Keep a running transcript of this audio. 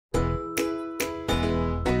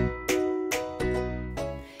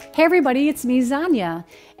Hey everybody, it's me, Zonya,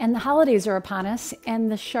 and the holidays are upon us,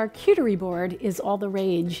 and the charcuterie board is all the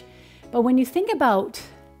rage. But when you think about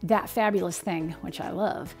that fabulous thing, which I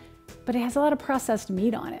love, but it has a lot of processed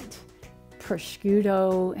meat on it.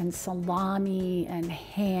 Prosciutto and salami and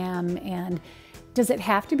ham, and does it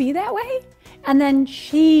have to be that way? And then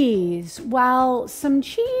cheese. Well, some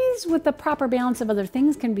cheese with the proper balance of other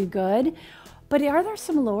things can be good. But are there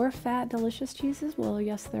some lower fat delicious cheeses? Well,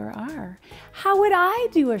 yes, there are. How would I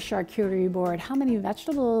do a charcuterie board? How many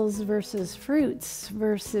vegetables versus fruits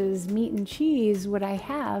versus meat and cheese would I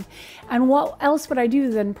have? And what else would I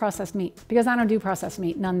do than processed meat? Because I don't do processed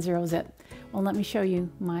meat, none, zero, zip. Well, let me show you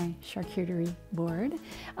my charcuterie board.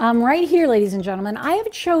 Right here, ladies and gentlemen, I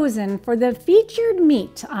have chosen for the featured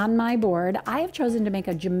meat on my board, I have chosen to make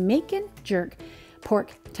a Jamaican jerk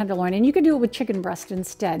pork tenderloin, and you could do it with chicken breast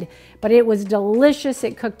instead, but it was delicious.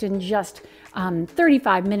 It cooked in just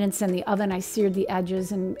 35 minutes in the oven. I seared the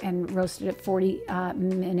edges and roasted it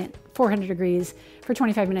 400 degrees for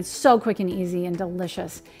 25 minutes. So quick and easy and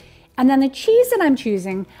delicious. And then the cheese that I'm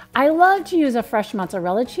choosing, I love to use a fresh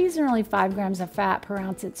mozzarella cheese. There are only 5 grams of fat per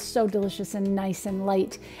ounce. It's so delicious and nice and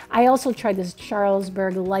light. I also tried this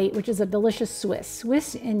Charlesberg Light, which is a delicious Swiss.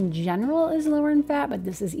 Swiss in general is lower in fat, but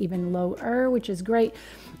this is even lower, which is great.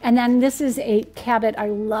 And then this is a Cabot. I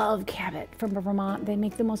love Cabot from Vermont. They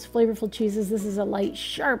make the most flavorful cheeses. This is a light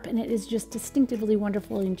sharp, and it is just distinctively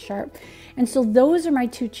wonderful and sharp. And so those are my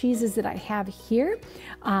 2 cheeses that I have here.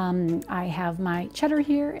 I have my cheddar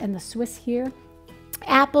here and the Swiss here.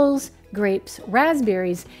 Apples, grapes,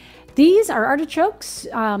 raspberries. These are artichokes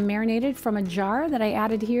marinated from a jar that I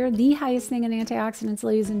added here. The highest thing in antioxidants,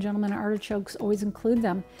 ladies and gentlemen, artichokes. Always include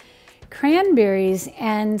them. Cranberries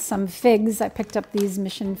and some figs. I picked up these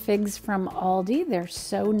Mission figs from Aldi. They're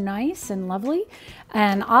so nice and lovely.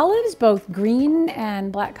 And olives, both green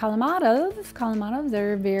and black Kalamata.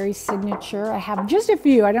 They're very signature. I have just a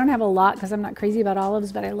few. I don't have a lot because I'm not crazy about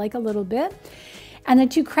olives, but I like a little bit. And the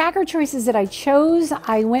 2 cracker choices that I chose,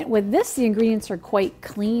 I went with this. The ingredients are quite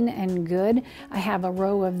clean and good. I have a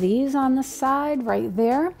row of these on the side right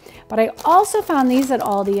there. But I also found these at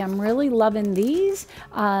Aldi. I'm really loving these.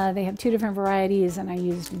 They have 2 different varieties, and I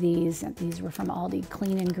used these. And these were from Aldi,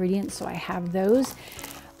 clean ingredients, so I have those.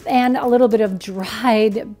 And a little bit of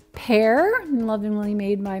dried pear, lovingly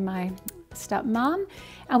made by my stepmom.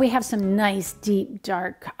 And we have some nice, deep,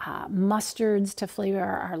 dark mustards to flavor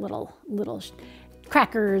our little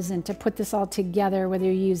crackers, and to put this all together, whether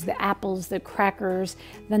you use the apples, the crackers,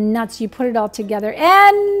 the nuts, you put it all together.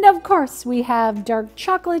 And of course we have dark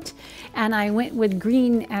chocolate, and I went with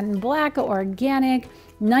green and black organic,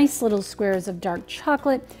 nice little squares of dark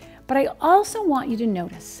chocolate. But I also want you to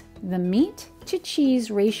notice the meat to cheese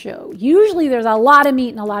ratio. Usually there's a lot of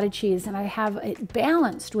meat and a lot of cheese, and I have it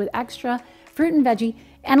balanced with extra fruit and veggie.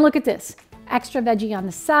 And look at this, extra veggie on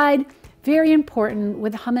the side, very important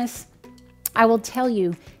with hummus. I will tell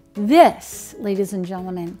you, this, ladies and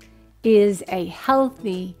gentlemen, is a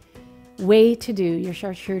healthy way to do your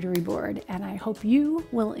charcuterie board, and I hope you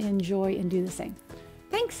will enjoy and do the same.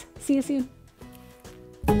 Thanks. See you soon.